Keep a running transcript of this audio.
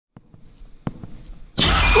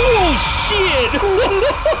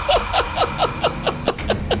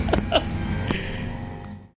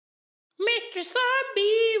Mr.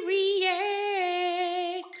 Zombie Reacts.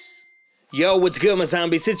 Yo, what's good, my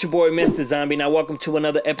zombies? It's your boy, Mr. Zombie. Now, welcome to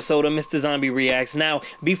another episode of Mr. Zombie Reacts. Now,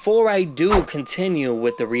 before I do continue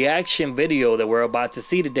with the reaction video that we're about to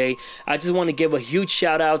see today, I just want to give a huge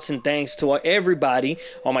shout outs and thanks to everybody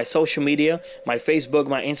on my social media, my Facebook,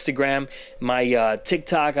 my Instagram, my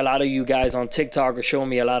TikTok. A lot of you guys on TikTok are showing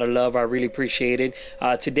me a lot of love. I really appreciate it.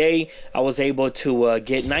 Today, I was able to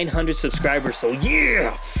get 900 subscribers, so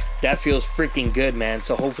yeah! That feels freaking good, man.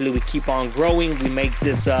 So hopefully we keep on growing. We make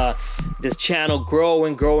this this channel grow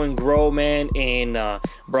and grow and grow, man. And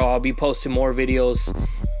bro, I'll be posting more videos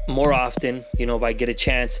more often, you know, if I get a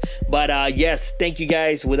chance. But yes, thank you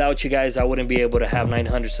guys. Without you guys, I wouldn't be able to have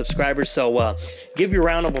 900 subscribers. So give you a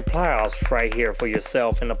round of applause right here for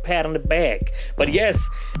yourself and a pat on the back. But yes,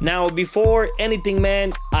 now before anything,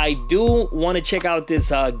 man, I do want to check out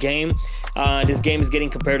this game. This game is getting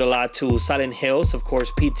compared a lot to Silent Hills, of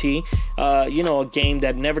course, PT. You know, a game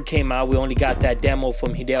that never came out. We only got that demo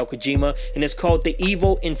from Hideo Kojima, and it's called The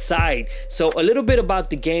Evil Inside. So a little bit about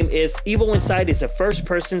the game is Evil Inside is a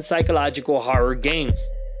first-person psychological horror game.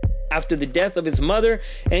 After the death of his mother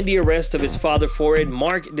and the arrest of his father for it,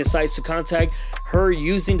 Mark decides to contact her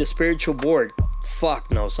using the spiritual board. Fuck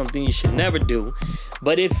no, something you should never do.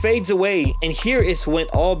 But it fades away, and here is when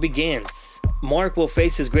all begins. Mark will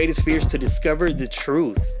face his greatest fears to discover the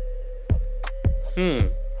truth.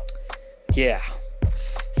 Yeah.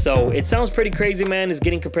 So it sounds pretty crazy, man. It's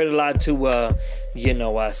getting compared a lot to, you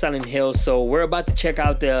know, Silent Hill. So we're about to check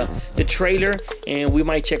out the trailer, and we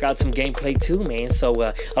might check out some gameplay too, man. So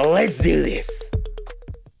let's do this.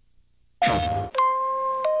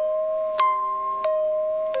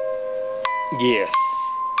 Yes.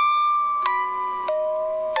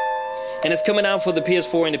 And it's coming out for the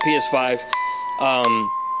PS4 and the PS5.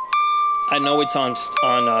 I know it's on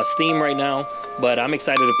Steam right now, but I'm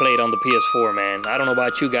excited to play it on the PS4, man. I don't know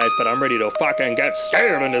about you guys, but I'm ready to fucking get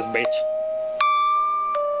scared in this bitch.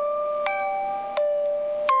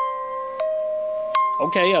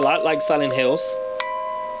 Okay, a lot like Silent Hills.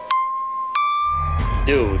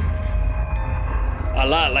 Dude. A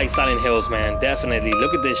lot like Silent Hills, man. Definitely.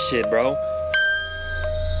 Look at this shit, bro.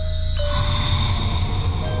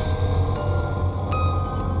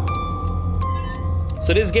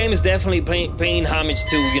 So this game is definitely paying homage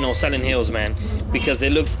to, you know, Silent Hills, man, because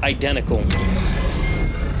it looks identical.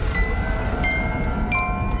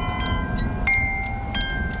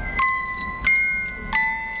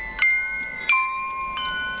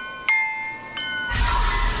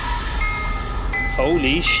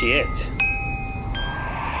 Holy shit.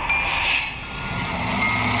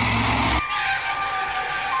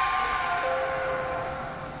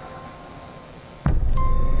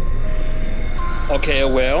 Okay,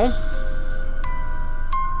 well,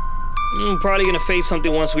 I'm probably gonna face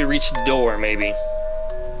something once we reach the door, maybe.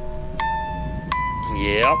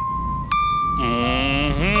 Yep.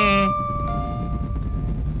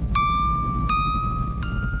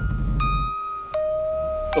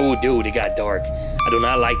 Oh, dude, it got dark. I do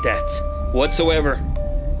not like that whatsoever.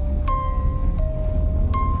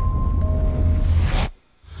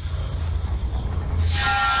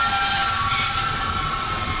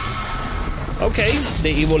 Okay, The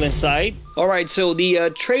Evil Inside. Alright, so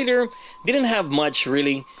the trailer didn't have much,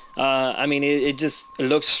 really. I mean, it just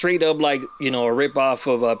looks straight up like, you know, a ripoff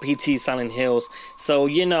of PT Silent Hills. So,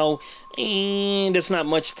 you know, there's not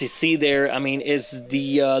much to see there. I mean, is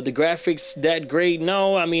the graphics that great?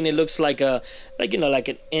 No, I mean, it looks like a, you know, like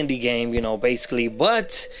an indie game, you know, basically.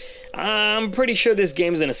 But I'm pretty sure this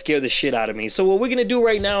game is gonna scare the shit out of me. So what we're gonna do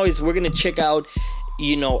right now is we're gonna check out,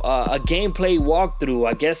 you know, a gameplay walkthrough.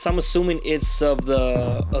 I guess I'm assuming it's of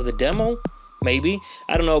the demo, maybe.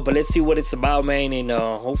 I don't know, but let's see what it's about, man, and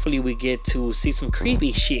hopefully we get to see some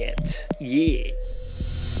creepy shit. Yeah.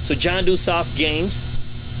 So John Do Soft Games.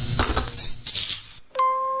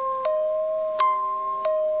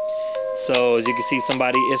 So as you can see,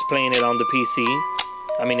 somebody is playing it on the PC.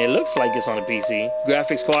 I mean, it looks like it's on the PC.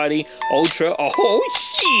 Graphics quality, ultra. Oh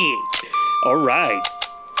shit! All right.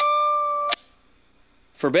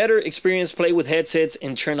 For better experience, play with headsets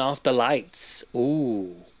and turn off the lights.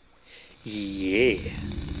 Ooh, yeah.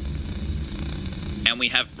 And we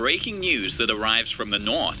have breaking news that arrives from the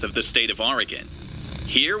north of the state of Oregon.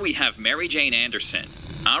 Here we have Mary Jane Anderson,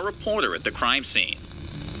 our reporter at the crime scene.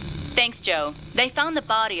 Thanks, Joe. They found the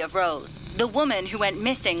body of Rose, the woman who went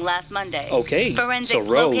missing last Monday. Okay, Forensics so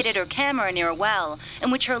Rose located her camera near a well, in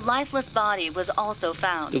which her lifeless body was also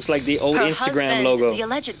found. Looks like the old her Instagram husband, logo. The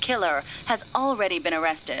alleged killer, has already been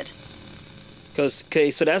arrested. Cause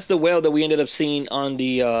okay, so that's the well that we ended up seeing on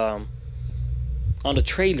the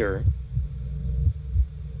trailer.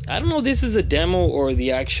 I don't know if this is a demo or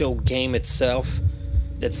the actual game itself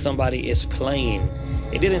that somebody is playing.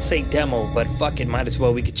 It didn't say demo, but fuck it, might as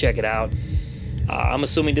well. We could check it out. I'm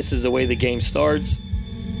assuming this is the way the game starts.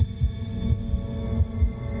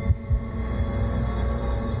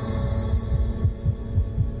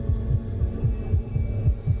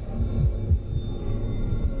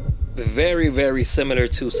 Very, very similar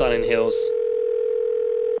to Silent Hills.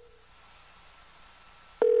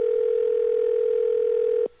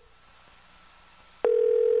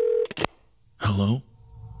 Hello?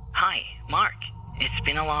 Hi, Mark. It's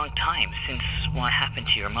been a long time since what happened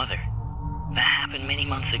to your mother. That happened many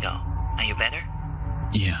months ago. Are you better?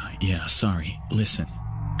 Yeah, sorry. Listen,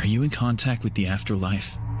 are you in contact with the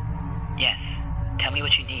afterlife? Yes. Tell me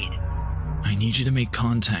what you need. I need you to make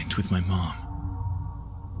contact with my mom.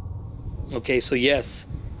 Okay, so yes,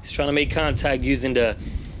 he's trying to make contact using the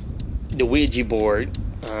Ouija board.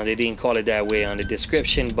 They didn't call it that way on the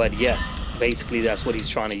description, but yes, basically that's what he's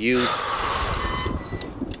trying to use.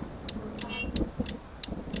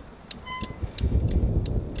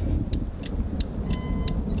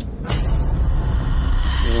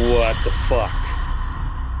 What the fuck?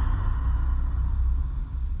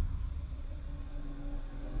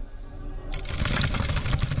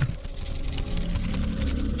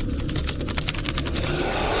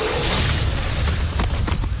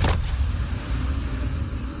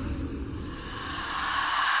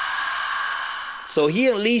 So he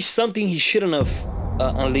unleashed something he shouldn't have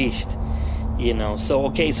unleashed, you know. So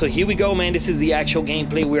okay, so here we go, man. This is the actual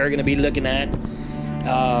gameplay we are gonna be looking at.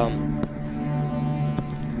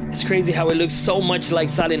 It's crazy how it looks so much like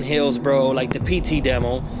Silent Hills, bro. Like the PT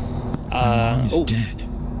demo. My mom is dead.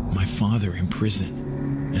 My father in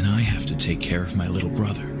prison, and I have to take care of my little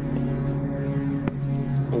brother.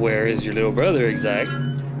 Where is your little brother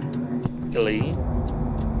exactly?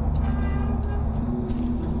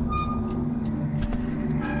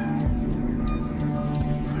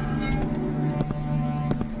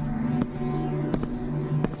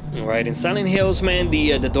 Right, in Silent Hills, man,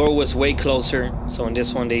 the door was way closer. So in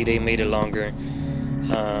this one, they made it longer.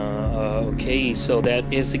 Okay, so that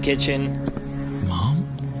is the kitchen. Mom?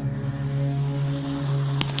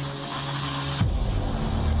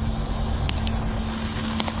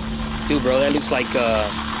 Dude, bro, that looks like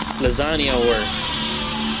lasagna or...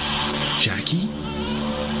 Jackie?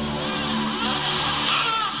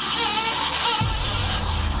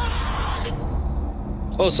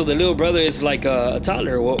 Oh, so the little brother is like a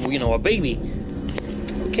toddler, or, you know, a baby.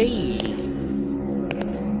 Okay.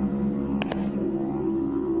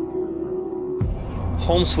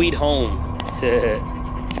 Home Sweet Home.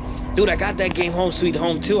 Dude, I got that game Home Sweet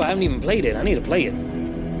Home too. I haven't even played it. I need to play it.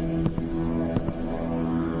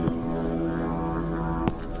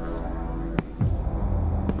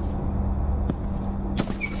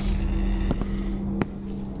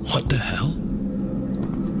 What the hell?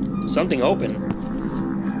 Something open.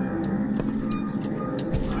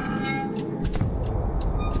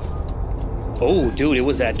 Oh, dude, it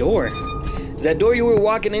was that door. That door you were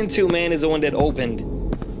walking into, man, is the one that opened.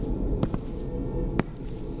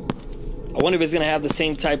 I wonder if it's gonna have the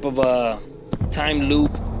same type of time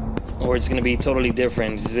loop, or it's gonna be totally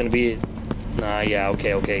different. It's gonna be... Nah, yeah,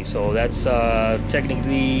 okay. So that's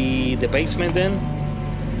technically the basement then?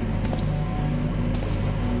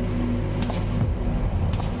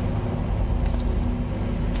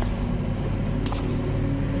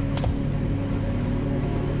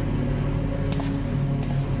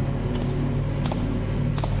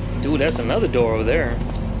 Dude, that's another door over there.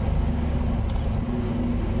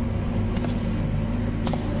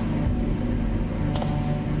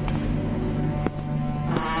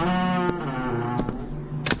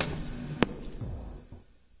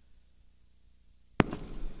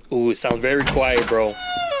 Ooh, it sounds very quiet, bro.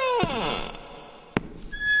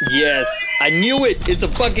 Yes, I knew it. It's a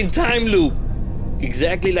fucking time loop.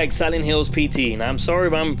 Exactly like Silent Hills PT. And I'm sorry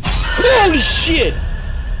if I'm... Holy shit!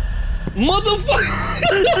 Motherfucker!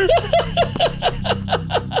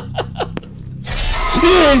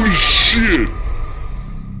 Holy shit!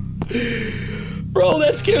 Bro,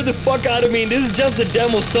 that scared the fuck out of me. This is just a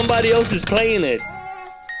demo. Somebody else is playing it.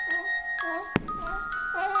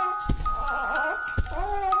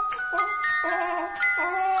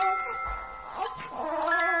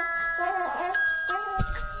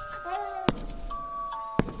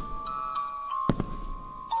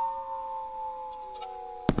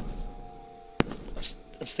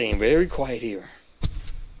 I'm staying very quiet here.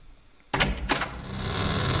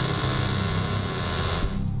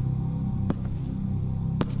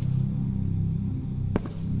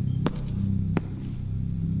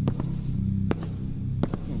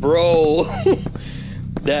 Bro,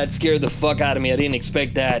 that scared the fuck out of me. I didn't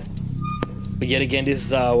expect that. But yet again, this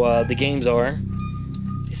is how the games are.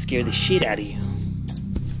 They scare the shit out of you.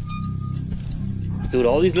 Dude,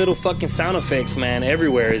 all these little fucking sound effects, man,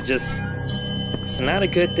 everywhere is just... It's not a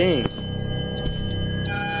good thing.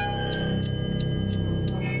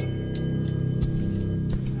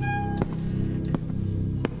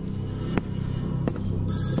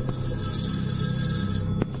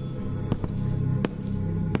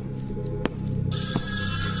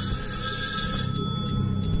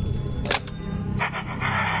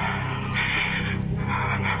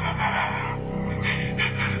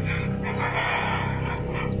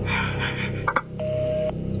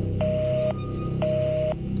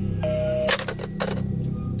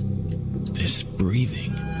 This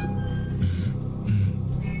breathing.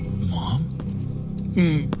 Mom?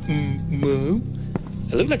 Mom?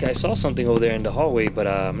 It looked like I saw something over there in the hallway, but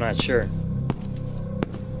I'm not sure.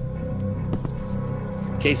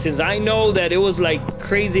 Okay, since I know that it was like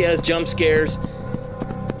crazy ass jump scares,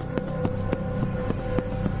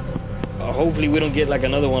 hopefully we don't get like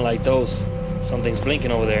another one like those. Something's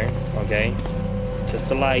blinking over there. Okay, just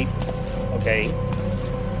a light. Okay.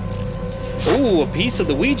 Ooh, a piece of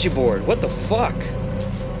the Ouija board. What the fuck?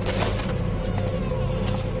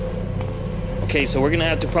 Okay, so we're gonna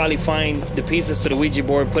have to probably find the pieces to the Ouija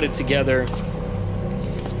board, put it together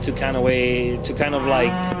to kind of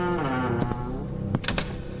like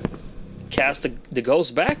cast the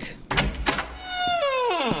ghost back.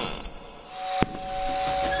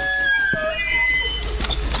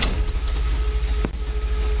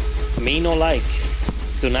 Me no like.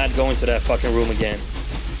 Do not go into that fucking room again.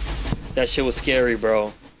 That shit was scary,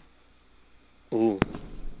 bro. Ooh.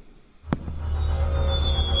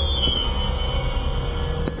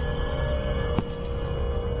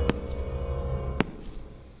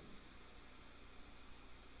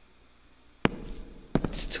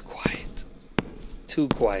 It's too quiet. Too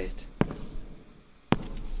quiet.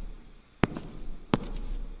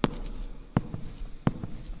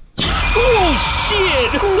 Oh,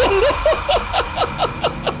 shit!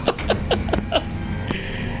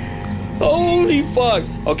 Holy fuck.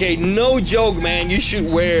 Okay, no joke, man. You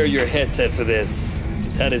should wear your headset for this.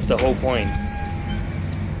 That is the whole point.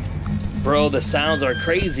 Bro, the sounds are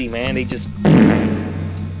crazy, man. They just...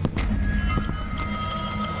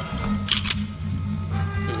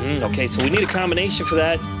 Okay, so we need a combination for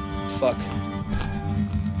that. Fuck.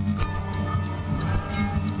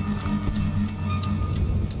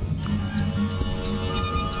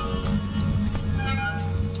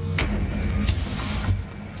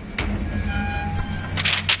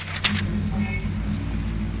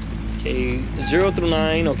 Okay, 0 through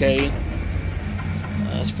 9, okay.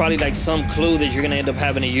 It's probably like some clue that you're gonna end up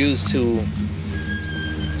having to use to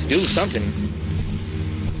do something.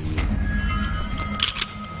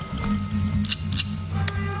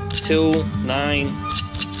 Two, 9,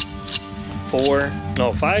 4,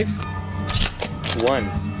 no, 5, 1.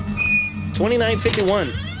 2951.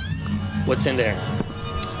 What's in there?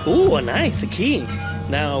 Ooh, nice, a key.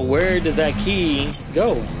 Now, where does that key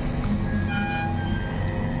go?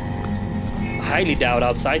 I highly doubt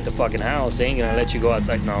outside the fucking house. They ain't gonna let you go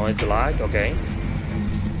outside. No, it's locked. Okay.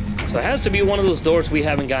 So it has to be one of those doors we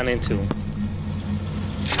haven't gotten into.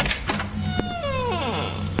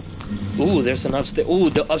 Ooh, there's an upstairs. Ooh,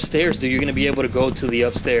 the upstairs, dude. You're gonna be able to go to the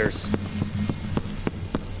upstairs.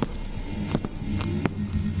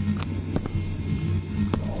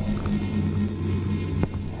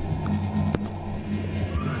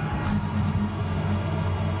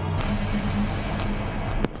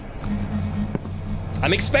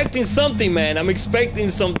 I'm expecting something, man. I'm expecting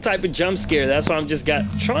some type of jump scare. That's why I'm just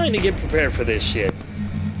trying to get prepared for this shit.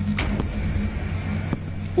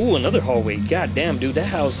 Ooh, another hallway. God damn, dude, that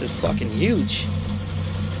house is fucking huge.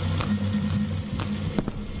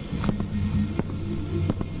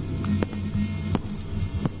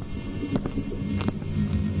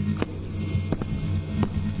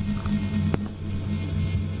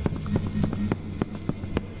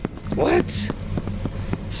 What?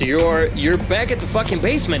 So you're back at the fucking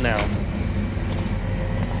basement now.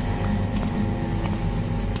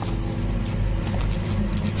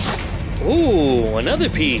 Ooh, another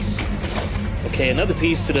piece. Okay, another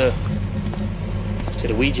piece to the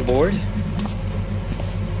Ouija board.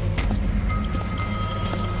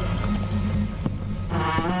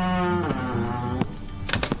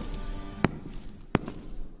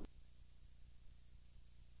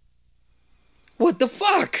 What the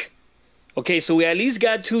fuck? Okay, so we at least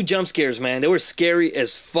got 2 jump scares, man. They were scary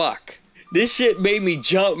as fuck. This shit made me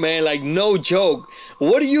jump, man, like no joke.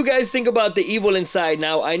 What do you guys think about the evil inside?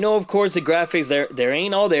 Now, I know, of course, the graphics, there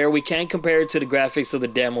ain't all there. We can't compare it to the graphics of the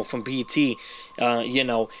demo from PT. You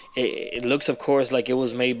know, it looks, of course, like it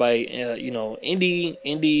was made by, you know,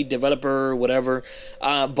 indie developer, whatever.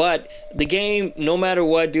 But the game, no matter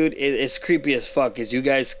what, dude, it's creepy as fuck. As you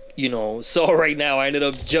guys, you know, saw right now, I ended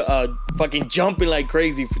up fucking jumping like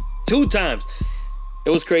crazy for 2 times.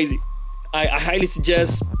 It was crazy. I highly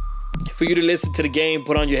suggest for you to listen to the game,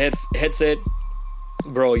 put on your headset.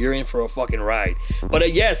 Bro, you're in for a fucking ride.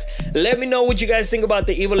 But yes, let me know what you guys think about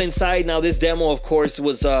the evil inside. Now, this demo, of course,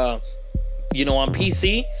 was you know, on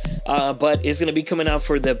PC, but it's gonna be coming out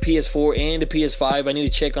for the PS4 and the PS5. I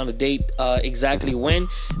need to check on the date exactly when,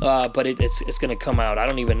 but it's gonna come out. I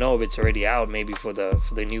don't even know if it's already out, maybe for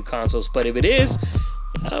the new consoles. But if it is,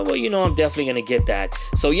 well, you know, I'm definitely gonna get that.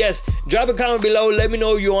 So yes, drop a comment below. Let me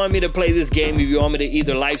know if you want me to play this game, if you want me to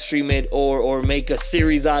either live stream it or make a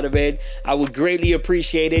series out of it. I would greatly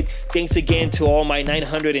appreciate it. Thanks again to all my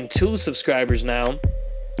 902 subscribers now.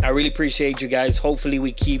 I really appreciate you guys. Hopefully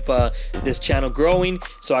we keep this channel growing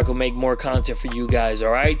so I can make more content for you guys,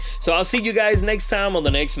 all right? So I'll see you guys next time on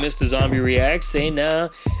the next Mr. Zombie Reacts, and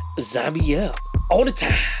zombie up all the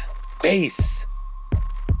time. Peace.